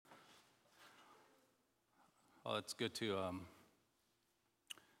Well, it's good to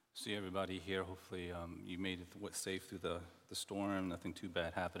see everybody here. Hopefully, you made it safe through the storm. Nothing too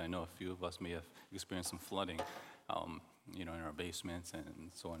bad happened. I know a few of us may have experienced some flooding, in our basements and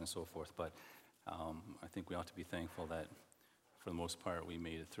so on and so forth. But I think we ought to be thankful that, for the most part, we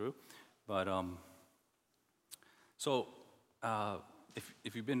made it through. But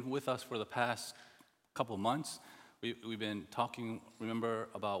if you've been with us for the past couple months, we've been talking, remember,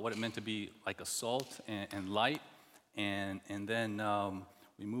 about what it meant to be like a salt and light, and then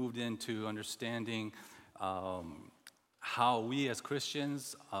we moved into understanding how we as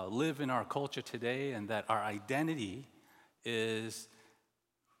Christians live in our culture today, and that our identity is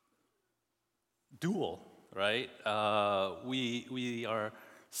dual, right? We are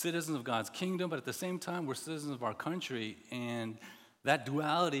citizens of God's kingdom, but at the same time, we're citizens of our country, and that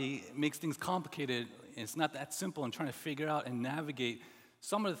duality makes things complicated. It's not that simple in trying to figure out and navigate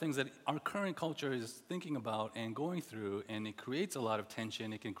some of the things that our current culture is thinking about and going through, and it creates a lot of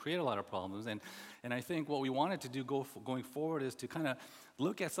tension. It can create a lot of problems, and I think what we wanted to do going forward is to kind of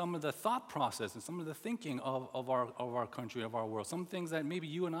look at some of the thought process and some of the thinking of our country, of our world, some things that maybe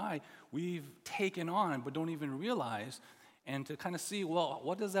you and we've taken on but don't even realize, and to kind of see, well,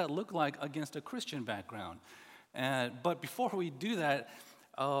 what does that look like against a Christian background? But before we do that,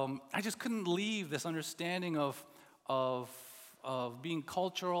 I just couldn't leave this understanding of being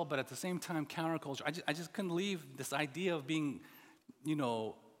cultural, but at the same time counterculture. I just couldn't leave this idea of being,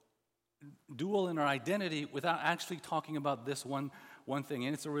 dual in our identity without actually talking about this one thing.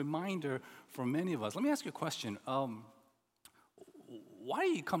 And it's a reminder for many of us. Let me ask you a question. Why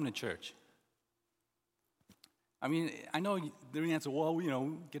do you come to church? I mean, I know the answer, well,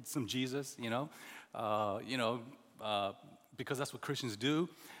 get some Jesus, because that's what Christians do.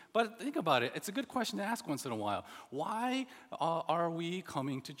 But think about it. It's a good question to ask once in a while. Why are we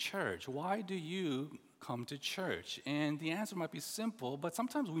coming to church? Why do you come to church? And the answer might be simple, but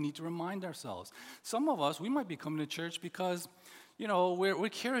sometimes we need to remind ourselves. Some of us, we might be coming to church because, we're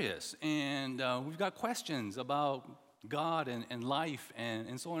curious, and we've got questions about God and life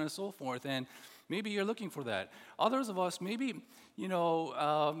and so on and so forth. And maybe you're looking for that. Others of us, maybe,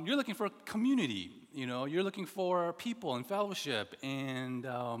 you're looking for a community. You're looking for people and fellowship, and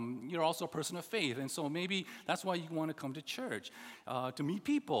you're also a person of faith. And so maybe that's why you want to come to church, to meet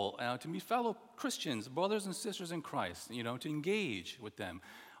people, to meet fellow Christians, brothers and sisters in Christ, to engage with them.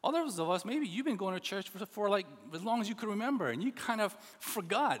 Others of us, maybe you've been going to church for like as long as you can remember, and you kind of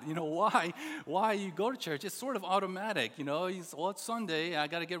forgot, why you go to church. It's sort of automatic, it's Sunday, I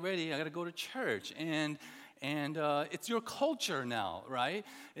got to get ready, I got to go to church, and it's your culture now, right?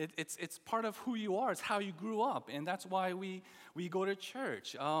 It's part of who you are. It's how you grew up, and that's why we go to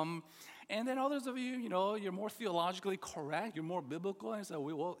church. And then others of you, you're more theologically correct. You're more biblical, and so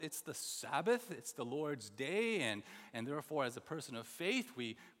well, it's the Sabbath, it's the Lord's day, and therefore, as a person of faith,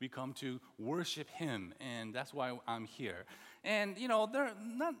 we come to worship Him, and that's why I'm here. And they're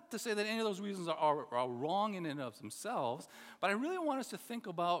not to say that any of those reasons are wrong in and of themselves, but I really want us to think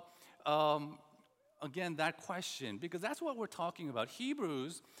about. Again, that question, because that's what we're talking about.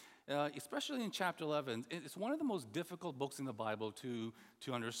 Hebrews, especially in chapter 11, it's one of the most difficult books in the Bible to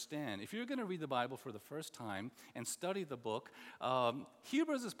understand. If you're going to read the Bible for the first time and study the book,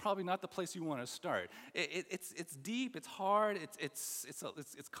 Hebrews is probably not the place you want to start. It's deep, it's hard,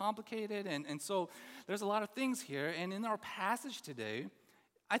 it's complicated, and so there's a lot of things here. And in our passage today,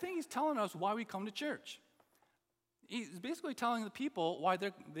 I think he's telling us why we come to church. He's basically telling the people why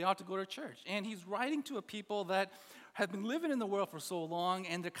they ought to go to church. And he's writing to a people that have been living in the world for so long,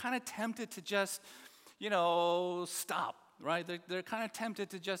 and they're kind of tempted to just, stop, right? They're kind of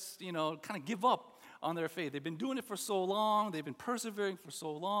tempted to just, kind of give up on their faith. They've been doing it for so long. They've been persevering for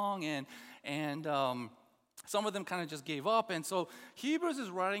so long, and some of them kind of just gave up. And so Hebrews is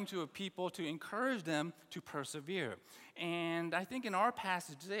writing to a people to encourage them to persevere. And I think in our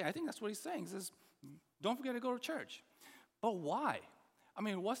passage today, I think that's what he's saying. He says, don't forget to go to church. But why? I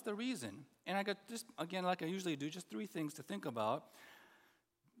mean, what's the reason? And I got just, again, like I usually do, just three things to think about.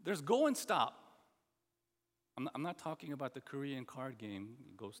 There's go and stop. I'm not talking about the Korean card game,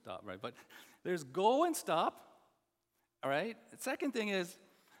 go stop, right? But there's go and stop, all right? The second thing is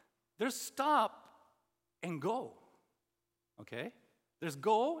there's stop and go, okay? There's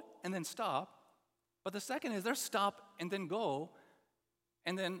go and then stop. But the second is there's stop and then go,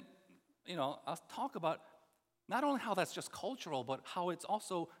 and then I'll talk about not only how that's just cultural, but how it's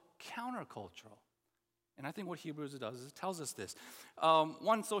also countercultural. And I think what Hebrews does is it tells us this.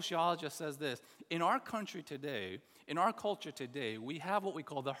 One sociologist says this: in our country today, in our culture today, we have what we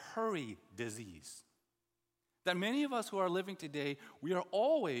call the hurry disease. That many of us who are living today, we are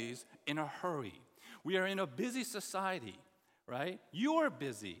always in a hurry. We are in a busy society, right? You're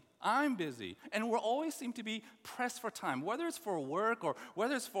busy. I'm busy. And we always seem to be pressed for time, whether it's for work or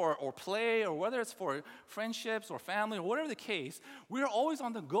whether it's for or play or whether it's for friendships or family or whatever the case. We're always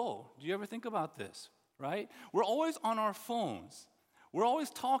on the go. Do you ever think about this, right? We're always on our phones. We're always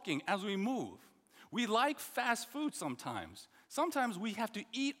talking as we move. We like fast food sometimes. Sometimes we have to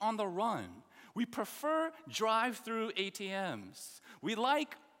eat on the run. We prefer drive-through ATMs. We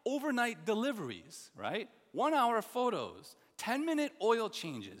like overnight deliveries, right? 1-hour photos, 10-minute oil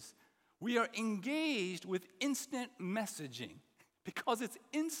changes. We are engaged with instant messaging because it's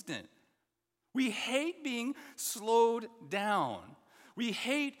instant. We hate being slowed down. We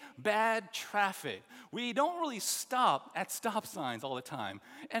hate bad traffic. We don't really stop at stop signs all the time.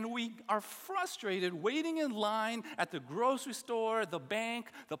 And we are frustrated waiting in line at the grocery store, the bank,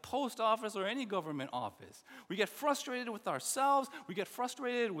 the post office, or any government office. We get frustrated with ourselves. We get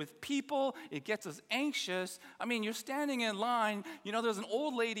frustrated with people. It gets us anxious. I mean, you're standing in line. You know, there's an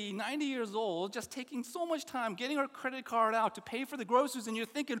old lady, 90 years old, just taking so much time getting her credit card out to pay for the groceries, and you're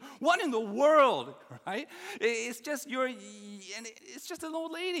thinking, what in the world, right? It's just it's just an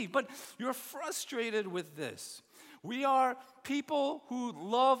old lady, but you're frustrated with this. We are people who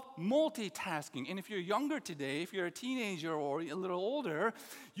love multitasking. And if you're younger today, if you're a teenager or a little older,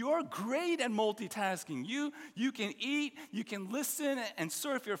 you're great at multitasking. You can eat, you can listen and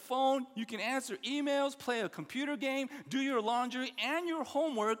surf your phone, you can answer emails, play a computer game, do your laundry and your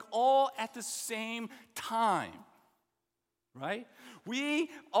homework all at the same time. Right? We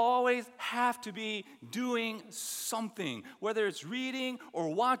always have to be doing something, whether it's reading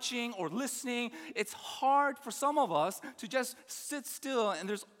or watching or listening. It's hard for some of us to just sit still, and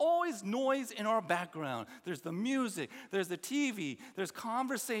there's always noise in our background. There's the music, there's the TV, there's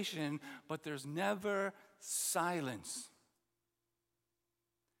conversation, but there's never silence.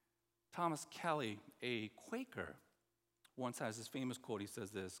 Thomas Kelly, a Quaker, once has this famous quote. He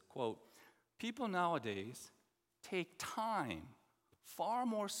says this, quote, "People nowadays take time far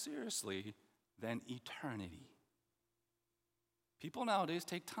more seriously than eternity." People nowadays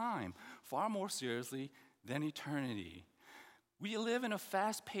take time far more seriously than eternity. We live in a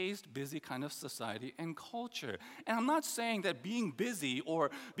fast-paced, busy kind of society and culture. And I'm not saying that being busy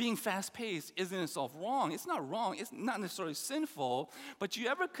or being fast-paced isn't itself wrong. It's not wrong. It's not necessarily sinful. But you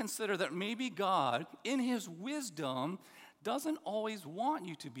ever consider that maybe God, in his wisdom, doesn't always want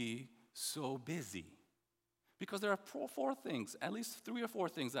you to be so busy? Because there are four things, at least 3 or 4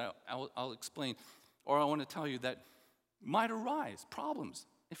 things that I'll explain, or I want to tell you that might arise, problems,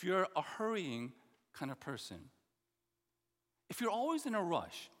 if you're a hurrying kind of person. If you're always in a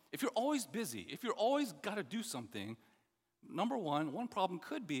rush, if you're always busy, if you're always got to do something, number one problem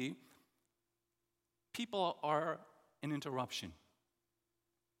could be people are an interruption.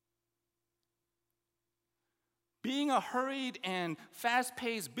 Being a hurried and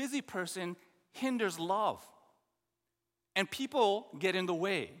fast-paced, busy person hinders love. And people get in the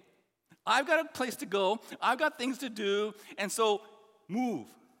way. I've got a place to go. I've got things to do. And so move.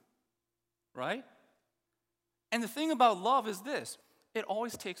 Right? And the thing about love is this. It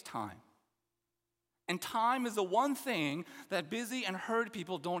always takes time. And time is the one thing that busy and hurried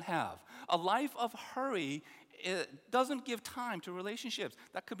people don't have. A life of hurry, it doesn't give time to relationships.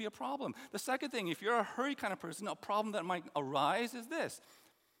 That could be a problem. The second thing, if you're a hurry kind of person, a problem that might arise is this.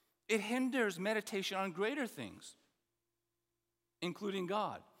 It hinders meditation on greater things, including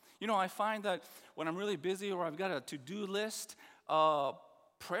God. You know, I find that when I'm really busy or I've got a to-do list,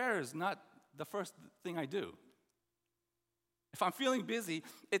 prayer is not the first thing I do. If I'm feeling busy,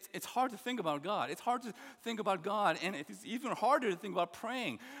 it's hard to think about God. It's hard to think about God, and it's even harder to think about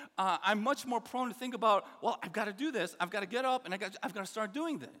praying. I'm much more prone to think about, well, I've got to do this. I've got to get up, and I've got to start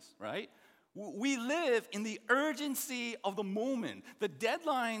doing this, right? We live in the urgency of the moment, the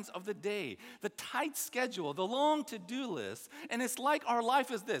deadlines of the day, the tight schedule, the long to-do list. And it's like our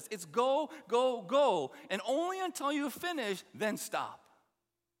life is this. It's go, go, go, and only until you finish, then stop.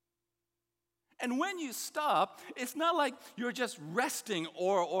 And when you stop, it's not like you're just resting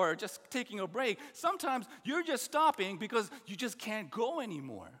or just taking a break. Sometimes you're just stopping because you just can't go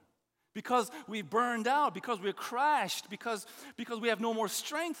anymore. Because we burned out, because we're crashed, because we have no more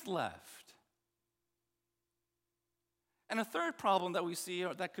strength left. And a third problem that we see,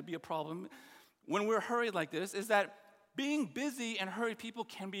 or that could be a problem when we're hurried like this, is that being busy and hurried people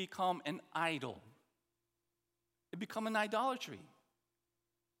can become an idol. It become an idolatry.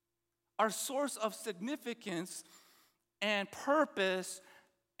 Our source of significance and purpose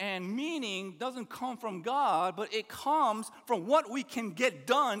and meaning doesn't come from God, but it comes from what we can get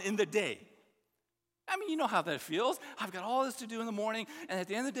done in the day. I mean, you know how that feels. I've got all this to do in the morning, and at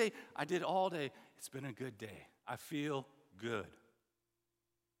the end of the day, I did all day. It's been a good day. I feel good.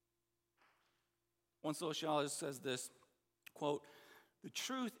 One sociologist says this, quote, "The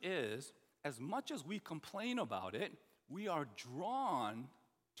truth is, as much as we complain about it, we are drawn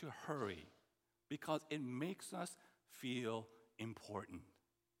to hurry because it makes us feel important."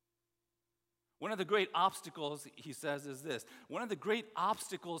 One of the great obstacles, he says, is this. One of the great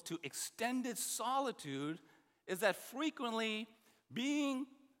obstacles to extended solitude is that frequently being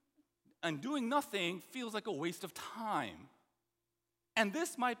and doing nothing feels like a waste of time. And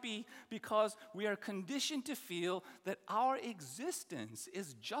this might be because we are conditioned to feel that our existence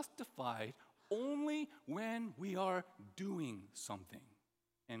is justified only when we are doing something,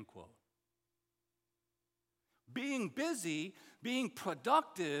 end quote. Being busy, being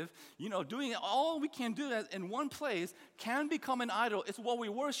productive, doing all we can do in one place can become an idol. It's what we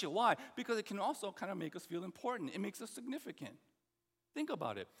worship. Why? Because it can also kind of make us feel important. It makes us significant. Think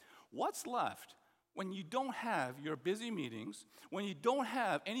about it. What's left when you don't have your busy meetings, when you don't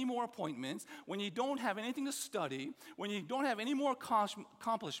have any more appointments, when you don't have anything to study, when you don't have any more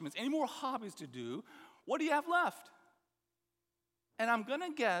accomplishments, any more hobbies to do? What do you have left? And I'm going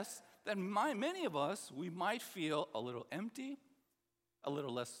to guess that many of us, we might feel a little empty, a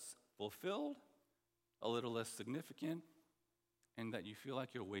little less fulfilled, a little less significant, and that you feel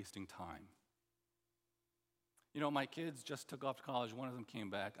like you're wasting time. My kids just took off to college. One of them came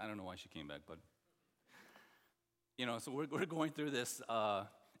back. I don't know why she came back, but, so we're going through this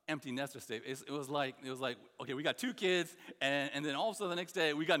empty nester state. It was like, okay, we got 2 kids, and then all of a sudden the next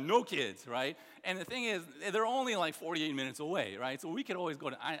day we got no kids, right? And the thing is, they're only like 48 minutes away, right? So we could always go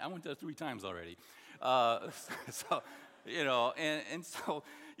to. I went there 3 times already, so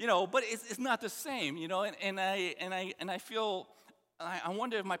but it's not the same, And I feel. I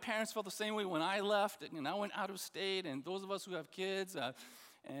wonder if my parents felt the same way when I left and I went out of state. And those of us who have kids,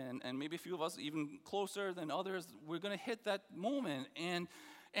 and maybe a few of us even closer than others, we're going to hit that moment. And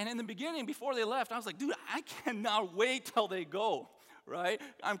in the beginning, before they left, I was like, dude, I cannot wait till they go, right?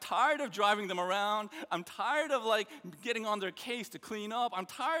 I'm tired of driving them around. I'm tired of getting on their case to clean up. I'm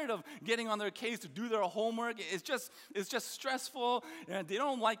tired of getting on their case to do their homework. It's just stressful. And they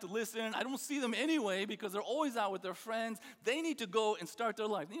don't like to listen. I don't see them anyway because they're always out with their friends. They need to go and start their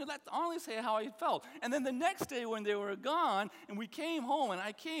life. That's honestly how I felt. And then the next day when they were gone and we came home and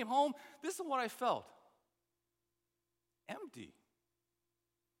I came home, this is what I felt. Empty.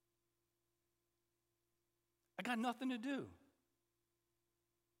 I got nothing to do.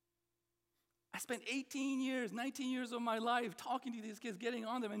 I spent 18 years, 19 years of my life talking to these kids, getting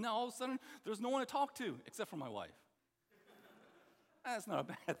on them, and now all of a sudden, there's no one to talk to except for my wife. That's not a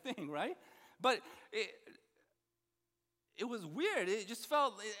bad thing, right? But it was weird. It just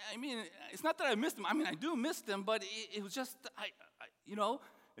felt, it's not that I missed them. I do miss them, but it was just, I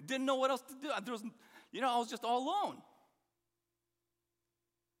didn't know what else to do. I was just all alone.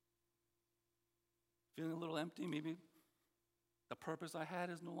 Feeling a little empty, maybe the purpose I had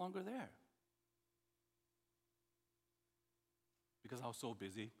is no longer there. Because I was so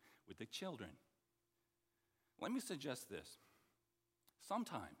busy with the children. Let me suggest this.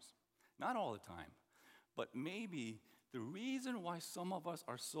 Sometimes, not all the time, but maybe the reason why some of us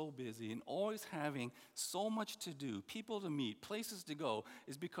are so busy and always having so much to do, people to meet, places to go,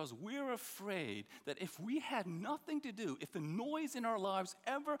 is because we're afraid that if we had nothing to do, if the noise in our lives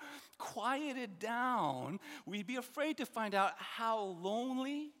ever quieted down, we'd be afraid to find out how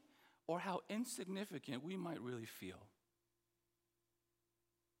lonely or how insignificant we might really feel.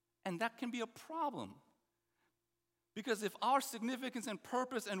 And that can be a problem. Because if our significance and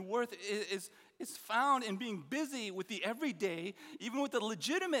purpose and worth is found in being busy with the everyday, even with the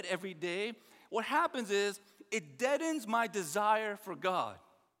legitimate everyday, what happens is it deadens my desire for God.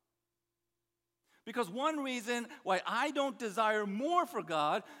 Because one reason why I don't desire more for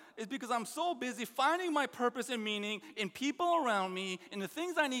God is because I'm so busy finding my purpose and meaning in people around me, in the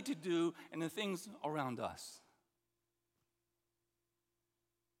things I need to do, and the things around us.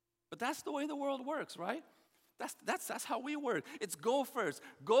 But that's the way the world works, right? That's how we work. It's go first.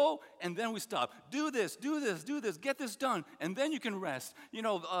 Go, and then we stop. Do this, get this done, and then you can rest.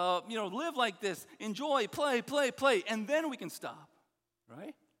 Live like this. Enjoy, play, and then we can stop,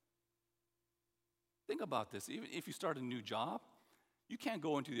 right? Think about this. Even if you start a new job, you can't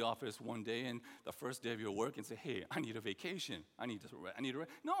go into the office one day and the first day of your work and say, hey, I need a vacation. I need to rest.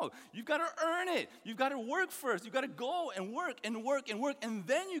 No, you've got to earn it. You've got to work first. You've got to go and work, and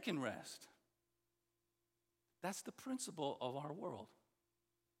then you can rest. That's the principle of our world.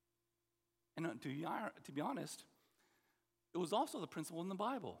 And to be honest, it was also the principle in the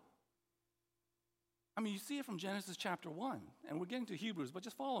Bible. I mean, you see it from Genesis chapter 1, and we're getting to Hebrews, but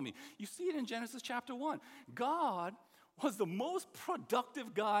just follow me. You see it in Genesis chapter 1. God was the most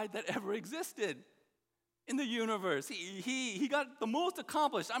productive guy that ever existed in the universe. He got the most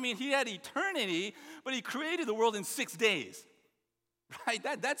accomplished. I mean, he had eternity, but he created the world in 6 days. Right?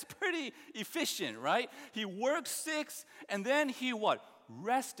 That's pretty efficient, right? He worked 6, and then he what?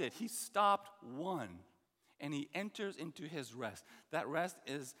 Rested. He stopped 1, and he enters into his rest. That rest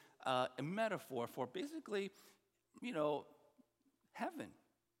is a metaphor for basically, heaven.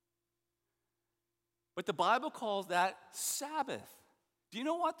 But the Bible calls that Sabbath. Do you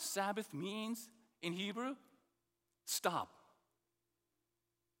know what Sabbath means in Hebrew? Stop.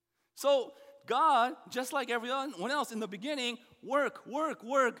 So God, just like everyone else in the beginning, work,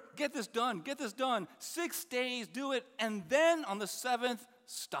 get this done. 6 days, do it, and then on the 7th,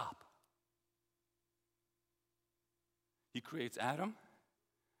 stop. He creates Adam,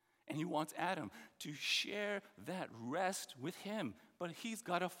 and he wants Adam to share that rest with him. But he's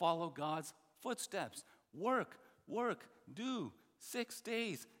got to follow God's footsteps. Work, do 6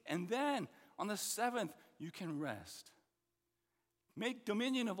 days, and then on the 7th, you can rest. Make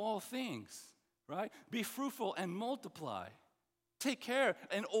dominion of all things, right? Be fruitful and multiply. Take care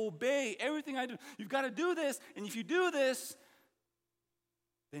and obey everything I do. You've got to do this, and if you do this,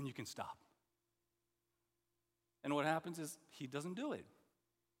 then you can stop. And what happens is he doesn't do it.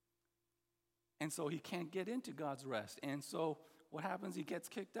 And so he can't get into God's rest. And so what happens? He gets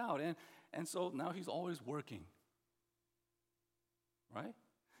kicked out. And so now he's always working. Right?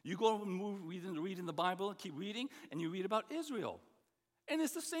 You go and read in the Bible, keep reading, and you read about Israel. And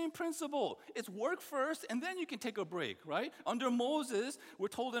it's the same principle. It's work first, and then you can take a break, right? Under Moses, we're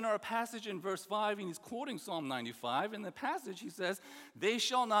told in our passage in verse 5, and he's quoting Psalm 95. In the passage, he says, "They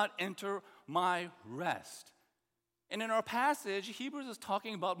shall not enter my rest." And in our passage, Hebrews is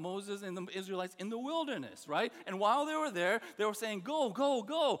talking about Moses and the Israelites in the wilderness, right? And while they were there, they were saying,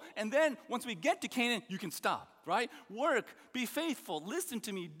 go. And then once we get to Canaan, you can stop, right? Work, be faithful, listen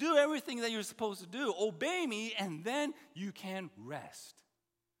to me, do everything that you're supposed to do, obey me, and then you can rest.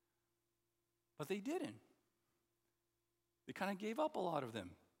 But they didn't. They kind of gave up, a lot of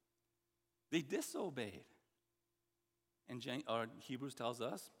them. They disobeyed. And Hebrews tells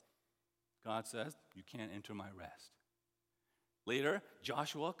us, God says, you can't enter my rest. Later,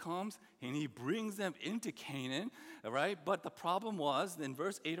 Joshua comes and he brings them into Canaan, all right? But the problem was, in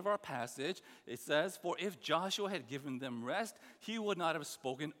verse 8 of our passage, it says, "For if Joshua had given them rest, he would not have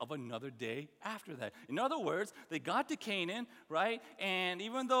spoken of another day after that." In other words, they got to Canaan, right? And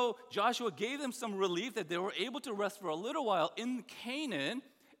even though Joshua gave them some relief that they were able to rest for a little while in Canaan,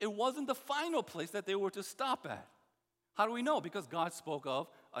 it wasn't the final place that they were to stop at. How do we know? Because God spoke of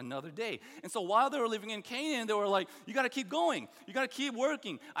another day. And so while they were living in Canaan, they were like, you got to keep going. You got to keep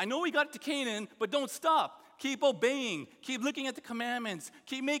working. I know we got to Canaan, but don't stop. Keep obeying. Keep looking at the commandments.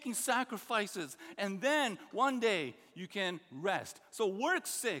 Keep making sacrifices. And then one day you can rest. So work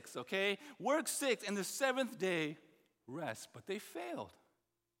 6, okay? Work 6, and the 7th day, rest. But they failed.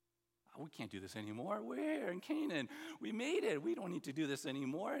 We can't do this anymore. We're here in Canaan. We made it. We don't need to do this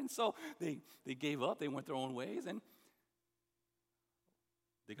anymore. And so they gave up. They went their own ways, and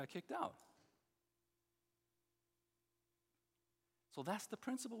they got kicked out. So that's the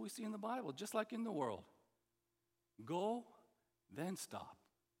principle we see in the Bible, just like in the world. Go, then stop.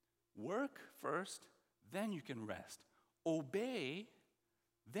 Work first, then you can rest. Obey,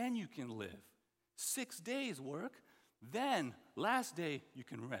 then you can live. 6 days work, then last day you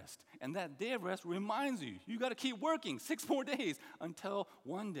can rest. And that day of rest reminds you, you got to keep working 6 more days until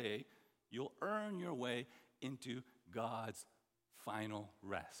one day you'll earn your way into God's final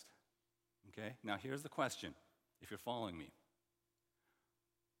rest. Okay? Now here's the question, if you're following me.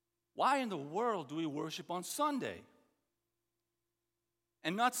 Why in the world do we worship on Sunday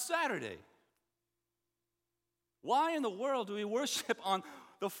and not Saturday? Why in the world do we worship on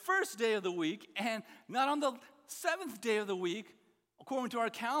the first day of the week and not on the 7th day of the week, according to our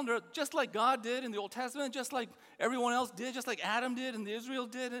calendar, just like God did in the Old Testament, just like everyone else did, just like Adam did and Israel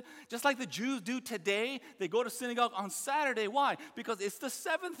did, just like the Jews do today? They go to synagogue on Saturday. Why? Because it's the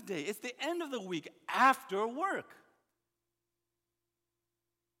 7th day. It's the end of the week after work.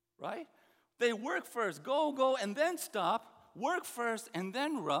 Right? They work first, go, and then stop. Work first and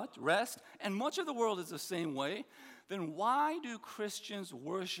then rest. And much of the world is the same way. Then why do Christians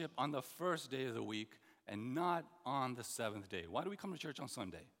worship on the first day of the week and not on the 7th day? Why do we come to church on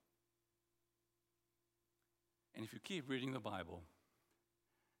Sunday? And if you keep reading the Bible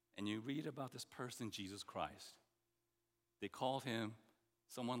and you read about this person, Jesus Christ, they called him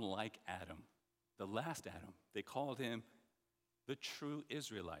someone like Adam, the last Adam. They called him the true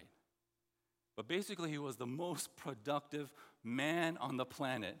Israelite. But basically, he was the most productive man on the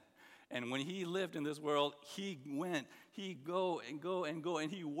planet. And when he lived in this world, he go, and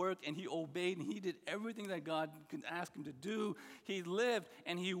he worked, and he obeyed, and he did everything that God could ask him to do. He lived,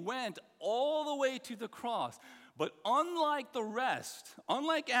 and he went all the way to the cross. But unlike the rest,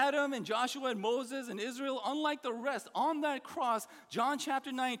 unlike Adam and Joshua and Moses and Israel, unlike the rest, on that cross, John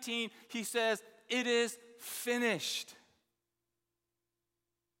chapter 19, he says, "It is finished."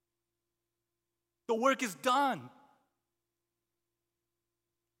 The work is done.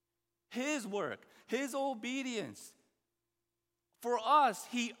 His work, his obedience. For us,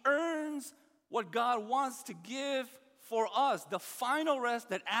 he earns what God wants to give for us. The final rest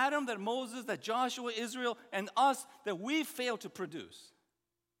that Adam, that Moses, that Joshua, Israel, and us, that we failed to produce.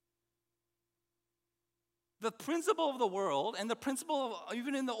 The principle of the world and the principle of,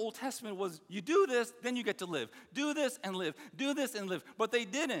 even in the Old Testament, was you do this, then you get to live. Do this and live. Do this and live. But they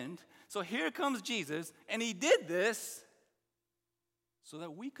didn't. So here comes Jesus, and he did this so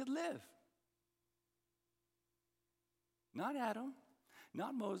that we could live. Not Adam,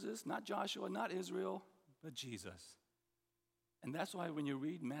 not Moses, not Joshua, not Israel, but Jesus. And that's why when you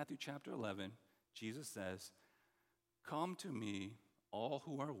read Matthew chapter 11, Jesus says, "Come to me, all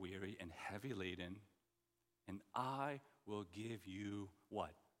who are weary and heavy laden, and I will give you"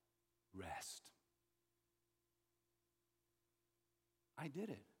 what? Rest. I did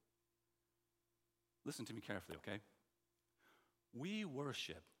it. Listen to me carefully, okay? We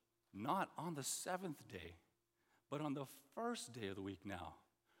worship not on the seventh day, but on the first day of the week now.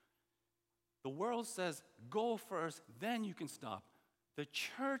 The world says, go first, then you can stop. The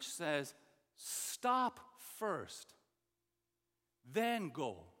church says, stop first, then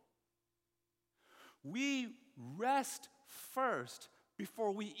go. We rest first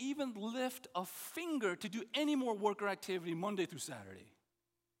before we even lift a finger to do any more work or activity Monday through Saturday.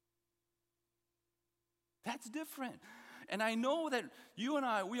 That's different. And I know that you and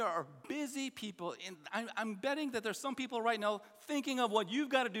I, we are busy people. And I'm betting that there's some people right now thinking of what you've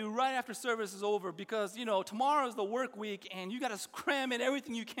got to do right after service is over because, tomorrow is the work week and you got to cram in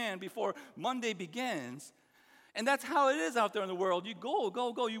everything you can before Monday begins. And that's how it is out there in the world. You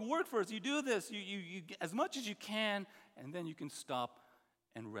go. You work first. You do this. You as much as you can, and then you can stop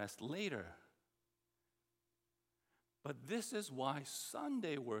and rest later. But this is why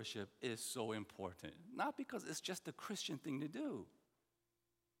Sunday worship is so important. Not because it's just a Christian thing to do.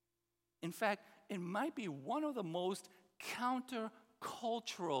 In fact, it might be one of the most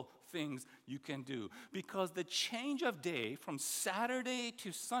countercultural things you can do. Because the change of day from Saturday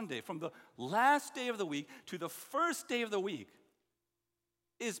to Sunday, from the last day of the week to the first day of the week,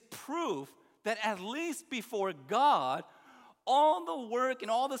 is proof that at least before God, all the work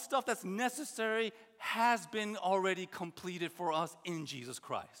and all the stuff that's necessary has been already completed for us in Jesus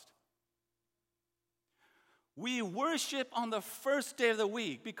Christ. We worship on the first day of the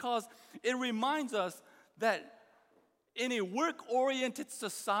week because it reminds us that in a work-oriented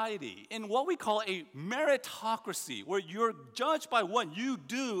society, in what we call a meritocracy, where you're judged by what you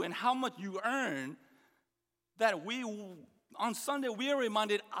do and how much you earn, that on Sunday we are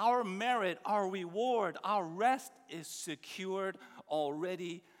reminded our merit, our reward, our rest is secured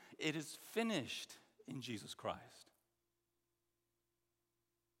already. It is finished in Jesus Christ.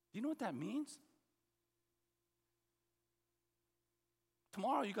 Do you know what that means?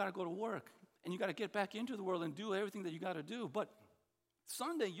 Tomorrow you got to go to work and you got to get back into the world and do everything that you got to do. But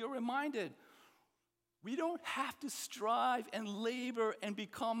Sunday you're reminded we don't have to strive and labor and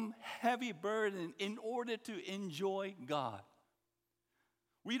become heavy burden in order to enjoy God.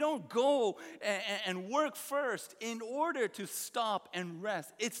 We don't go and work first in order to stop and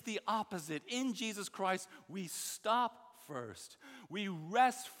rest. It's the opposite. In Jesus Christ, we stop first. We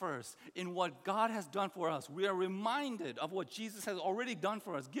rest first in what God has done for us. We are reminded of what Jesus has already done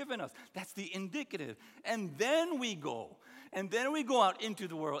for us, given us. That's the indicative. And then we go. And then we go out into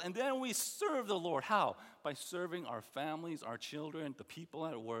the world. And then we serve the Lord. How? By serving our families, our children, the people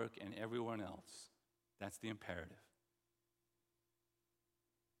at work, and everyone else. That's the imperative.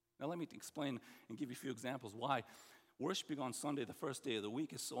 Now let me explain and give you a few examples why worshiping on Sunday, the first day of the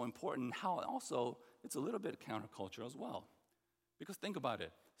week, is so important, and how also it's a little bit counterculture as well. Because think about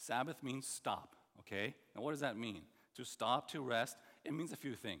it. Sabbath means stop, okay? Now what does that mean? To stop, to rest, it means a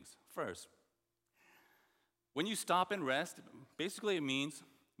few things. First, when you stop and rest, basically it means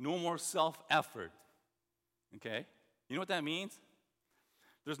no more self-effort, okay? You know what that means?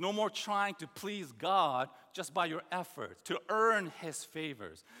 There's no more trying to please God just by your efforts, to earn His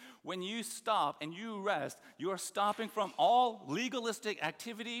favors. When you stop and you rest, you are stopping from all legalistic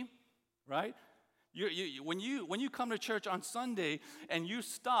activity, right? When you come to church on Sunday and you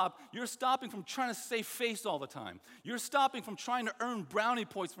stop, you're stopping from trying to save face all the time. You're stopping from trying to earn brownie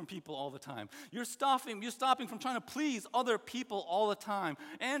points from people all the time. You're stopping from trying to please other people all the time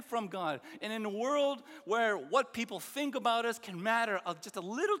and from God. And in a world where what people think about us can matter just a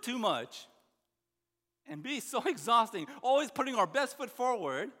little too much and be so exhausting, always putting our best foot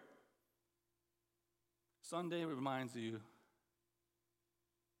forward, Sunday reminds you,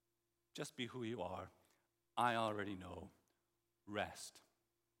 just be who you are. I already know. Rest.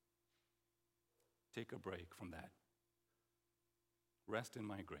 Take a break from that. Rest in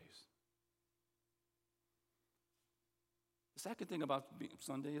my grace. The second thing about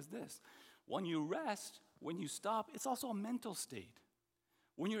Sunday is this. When you rest, when you stop, it's also a mental state.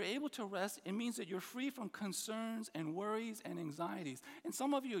 When you're able to rest, it means that you're free from concerns and worries and anxieties. And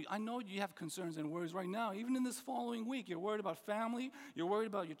some of you, I know you have concerns and worries right now. Even in this following week, you're worried about family, you're worried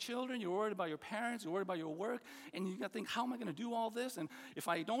about your children, you're worried about your parents, you're worried about your work, and you got to think, how am I going to do all this? And if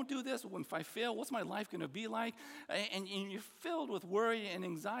I don't do this, if I fail, what's my life going to be like? And you're filled with worry and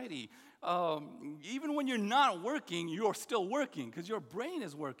anxiety. Even when you're not working, you're still working because your brain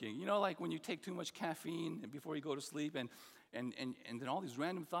is working. You know, like when you take too much caffeine before you go to sleep and then all these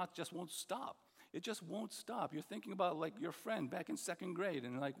random thoughts just won't stop. It just won't stop. You're thinking about like your friend back in second grade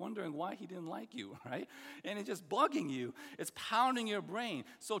and like wondering why he didn't like you, right? And it's just bugging you. It's pounding your brain.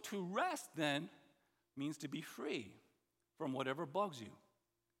 So to rest then means to be free from whatever bugs you,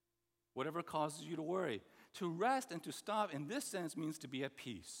 whatever causes you to worry. To rest and to stop in this sense means to be at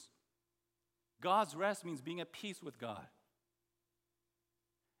peace. God's rest means being at peace with God.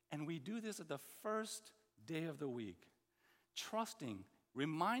 And we do this at the first day of the week. Trusting,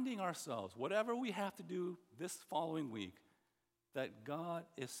 reminding ourselves, whatever we have to do this following week, that God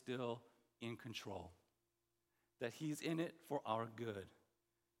is still in control, that He's in it for our good.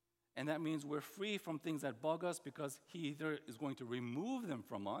 And that means we're free from things that bug us because He either is going to remove them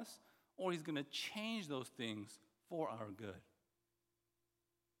from us or He's going to change those things for our good.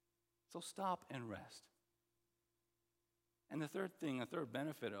 So stop and rest. And the third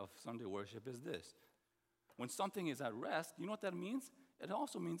benefit of Sunday worship is this. When something is at rest, you know what that means? It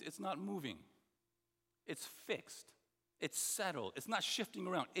also means it's not moving. It's fixed. It's settled. It's not shifting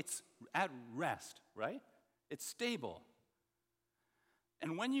around. It's at rest, right? It's stable.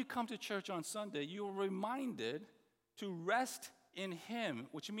 And when you come to church on Sunday, you are reminded to rest in Him,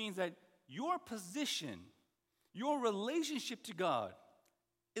 which means that your position, your relationship to God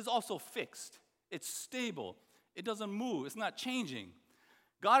is also fixed. It's stable. It doesn't move. It's not changing.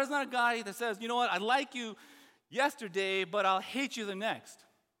 God is not a guy that says, you know what, I like you yesterday, but I'll hate you the next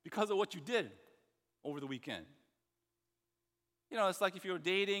because of what you did over the weekend. You know, it's like if you're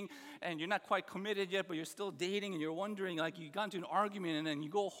dating and you're not quite committed yet, but you're still dating and you're wondering, like you got into an argument and then you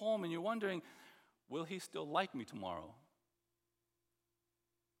go home and you're wondering, will he still like me tomorrow?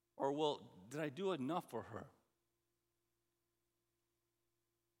 Or did I do enough for her?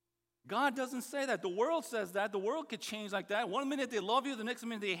 God doesn't say that. The world says that. The world could change like that. One minute they love you, the next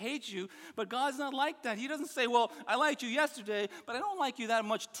minute they hate you. But God's not like that. He doesn't say, well, I liked you yesterday, but I don't like you that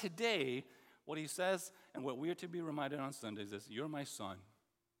much today. What He says, and what we are to be reminded on Sundays is, you're my son.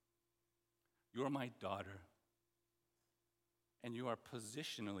 You're my daughter. And you are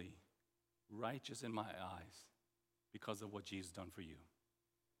positionally righteous in my eyes because of what Jesus done for you.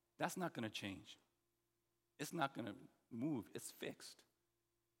 That's not going to change. It's not going to move. It's fixed.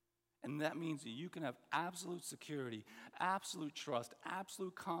 And that means that you can have absolute security, absolute trust,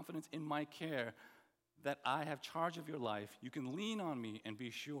 absolute confidence in my care that I have charge of your life. You can lean on me and be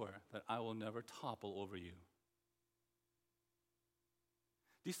sure that I will never topple over you.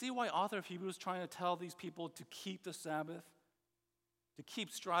 Do you see why author of Hebrews is trying to tell these people to keep the Sabbath? To keep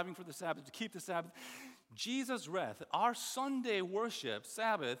striving for the Sabbath, to keep the Sabbath? Jesus' rest, our Sunday worship,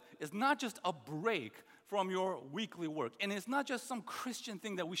 Sabbath, is not just a break from your weekly work. And it's not just some Christian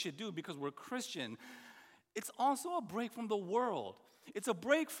thing that we should do because we're Christian. It's also a break from the world. It's a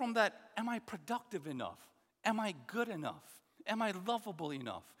break from that, am I productive enough? Am I good enough? Am I lovable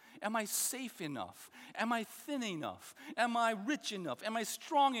enough? Am I safe enough? Am I thin enough? Am I rich enough? Am I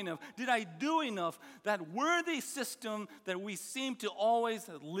strong enough? Did I do enough? That worthy system that we seem to always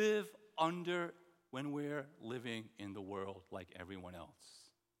live under when we're living in the world like everyone else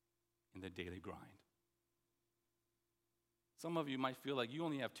in the daily grind. Some of you might feel like you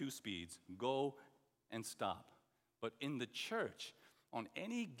only have two speeds, go and stop. But in the church, on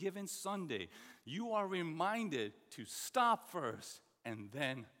any given Sunday, you are reminded to stop first and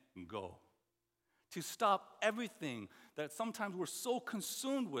then go. To stop everything that sometimes we're so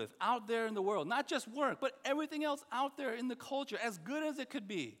consumed with out there in the world, not just work, but everything else out there in the culture, as good as it could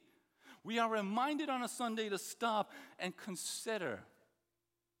be. We are reminded on a Sunday to stop and consider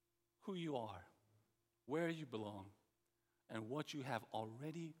who you are, where you belong, and what you have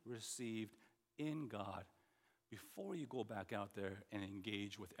already received in God before you go back out there and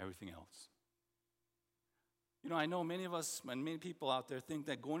engage with everything else. You know, I know many of us and many people out there think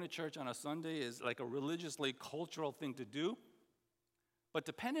that going to church on a Sunday is like a religiously cultural thing to do. But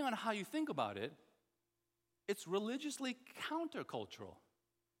depending on how you think about it, it's religiously countercultural.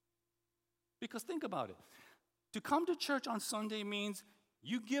 Because think about it. To come to church on Sunday means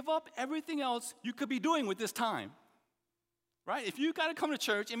you give up everything else you could be doing with this time. Right? If you got to come to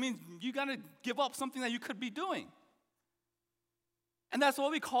church, it means you got to give up something that you could be doing. And that's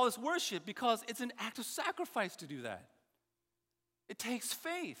what we call this worship, because it's an act of sacrifice to do that. It takes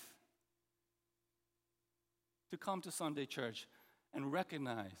faith to come to Sunday church and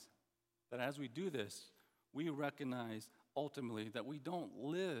recognize that as we do this, we recognize ultimately that we don't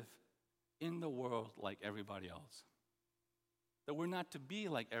live in the world like everybody else. That we're not to be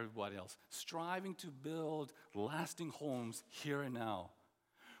like everybody else, striving to build lasting homes here and now.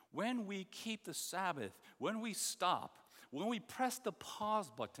 When we keep the Sabbath, when we stop, when we press the pause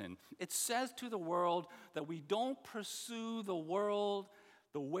button, it says to the world that we don't pursue the world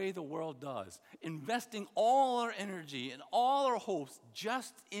the way the world does, investing all our energy and all our hopes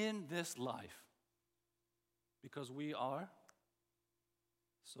just in this life. Because we are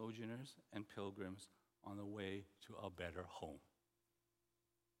sojourners and pilgrims on the way to a better home.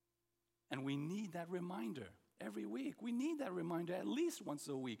 And we need that reminder every week. We need that reminder at least once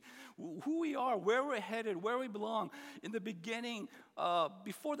a week. Who we are, where we're headed, where we belong. In the beginning,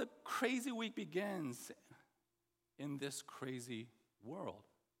 before the crazy week begins in this crazy world.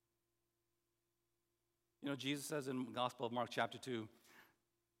 You know, Jesus says in the Gospel of Mark chapter 2,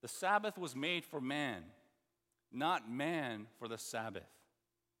 the Sabbath was made for man, not man for the Sabbath.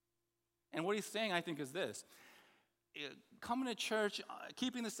 And what he's saying, I think, is this. Coming to church,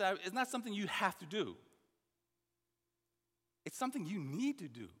 keeping the Sabbath is not something you have to do. It's something you need to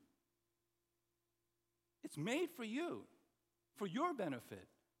do. It's made for you, for your benefit.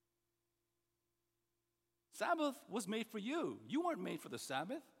 Sabbath was made for you. You weren't made for the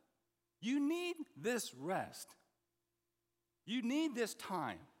Sabbath. You need this rest. You need this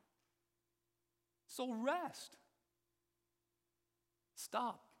time. So rest.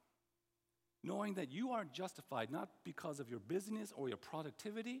 Stop. Knowing that you are justified not because of your business or your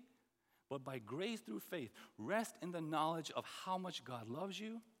productivity, but by grace through faith. Rest in the knowledge of how much God loves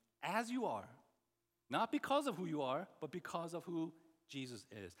you as you are. Not because of who you are, but because of who Jesus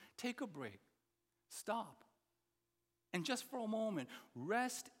is. Take a break. Stop. And just for a moment,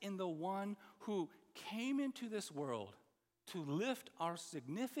 rest in the one who came into this world to lift our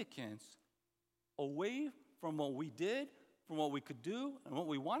significance away from what we did, from what we could do, and what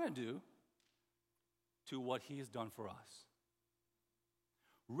we want to do, to what he has done for us.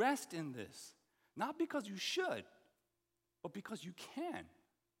 Rest in this, not because you should, but because you can.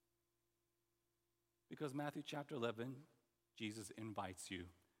 Because Matthew chapter 11, Jesus invites you,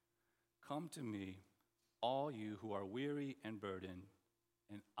 come to me, all you who are weary and burdened,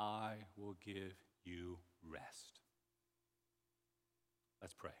 and I will give you rest.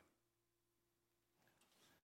 Let's pray.